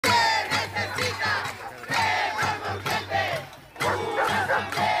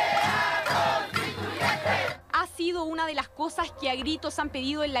sido una de las cosas que a gritos han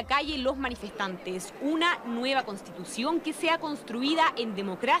pedido en la calle los manifestantes, una nueva constitución que sea construida en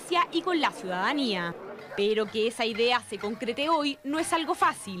democracia y con la ciudadanía. Pero que esa idea se concrete hoy no es algo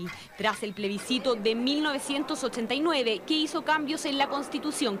fácil. Tras el plebiscito de 1989, que hizo cambios en la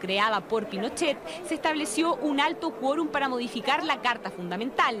Constitución creada por Pinochet, se estableció un alto quórum para modificar la Carta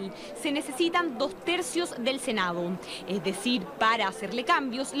Fundamental. Se necesitan 2/3 del Senado. Es decir, para hacerle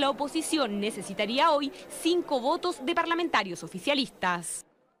cambios, la oposición necesitaría hoy 5 votos de parlamentarios oficialistas.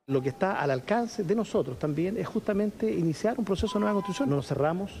 Lo que está al alcance de nosotros también es justamente iniciar un proceso de nueva constitución. No nos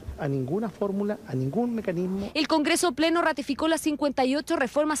cerramos a ninguna fórmula, a ningún mecanismo. El Congreso Pleno ratificó las 58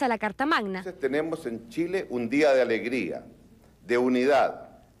 reformas a la Carta Magna. Entonces tenemos en Chile un día de alegría, de unidad,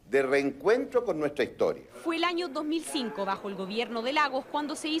 de reencuentro con nuestra historia. Fue el año 2005, bajo el gobierno de Lagos,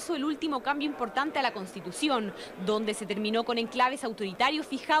 cuando se hizo el último cambio importante a la Constitución, donde se terminó con enclaves autoritarios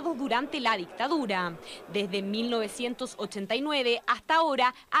fijados durante la dictadura. Desde 1989 hasta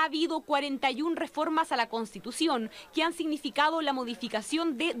ahora ha habido 41 reformas a la Constitución, que han significado la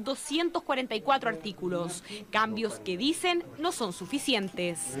modificación de 244 artículos. Cambios que dicen no son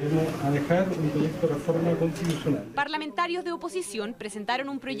suficientes. Vamos a dejar un proyecto de reforma constitucional. Parlamentarios de oposición presentaron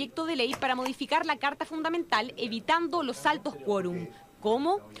un proyecto de ley para modificar la Carta Fundamental, evitando los altos quórum.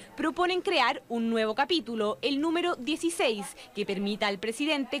 ¿Cómo? Proponen crear un nuevo capítulo, el número 16, que permita al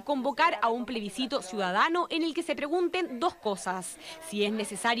presidente convocar a un plebiscito ciudadano en el que se pregunten dos cosas: si es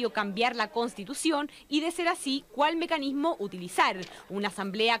necesario cambiar la Constitución y, de ser así, cuál mecanismo utilizar, una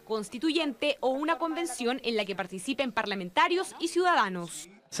asamblea constituyente o una convención en la que participen parlamentarios y ciudadanos.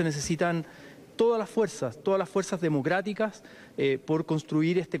 Se necesitan todas las fuerzas democráticas por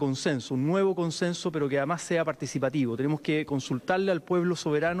construir este consenso, un nuevo consenso, pero que además sea participativo. Tenemos que consultarle al pueblo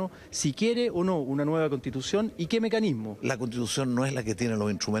soberano si quiere o no una nueva constitución y qué mecanismo. La constitución no es la que tiene los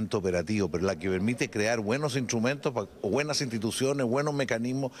instrumentos operativos, pero la que permite crear buenos instrumentos o buenas instituciones, buenos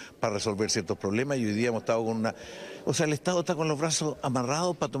mecanismos para resolver ciertos problemas. Y hoy día hemos estado con una... O sea, el Estado está con los brazos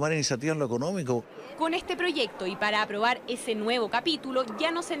amarrados para tomar iniciativas en lo económico. Con este proyecto y para aprobar ese nuevo capítulo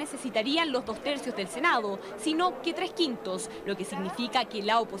ya no se necesitarían los 2/3 del Senado, sino que 3/5, lo que significa que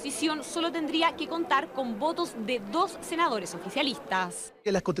la oposición solo tendría que contar con votos de 2 senadores oficialistas.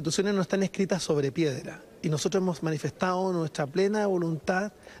 Las constituciones no están escritas sobre piedra y nosotros hemos manifestado nuestra plena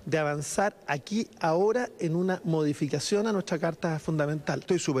voluntad de avanzar aquí, ahora, en una modificación a nuestra Carta Fundamental.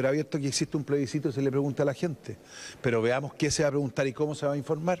 Estoy súper abierto a que existe un plebiscito y se le pregunte a la gente, pero veamos qué se va a preguntar y cómo se va a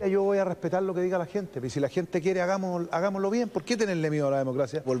informar. Yo voy a respetar lo que diga la gente, pero si la gente quiere, hagámoslo bien. ¿Por qué tenerle miedo a la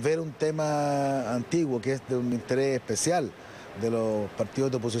democracia? Volver a un tema antiguo que es de un interés especial de los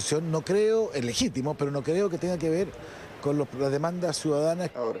partidos de oposición, no creo, es legítimo, pero no creo que tenga que ver con las demandas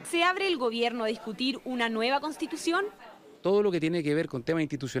ciudadanas. ¿Se abre el gobierno a discutir una nueva constitución? Todo lo que tiene que ver con temas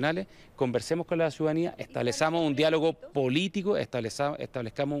institucionales, conversemos con la ciudadanía, establezcamos un diálogo político,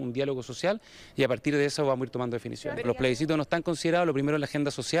 establezcamos un diálogo social y a partir de eso vamos a ir tomando definiciones. Los plebiscitos no están considerados, lo primero es la agenda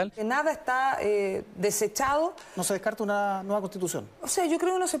social. Nada está desechado. No se descarta una nueva constitución. O sea, yo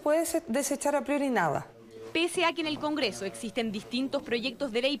creo que no se puede desechar a priori nada. Pese a que en el Congreso existen distintos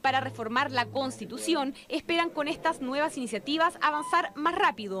proyectos de ley para reformar la Constitución, esperan con estas nuevas iniciativas avanzar más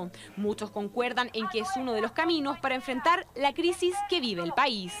rápido. Muchos concuerdan en que es uno de los caminos para enfrentar la crisis que vive el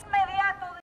país.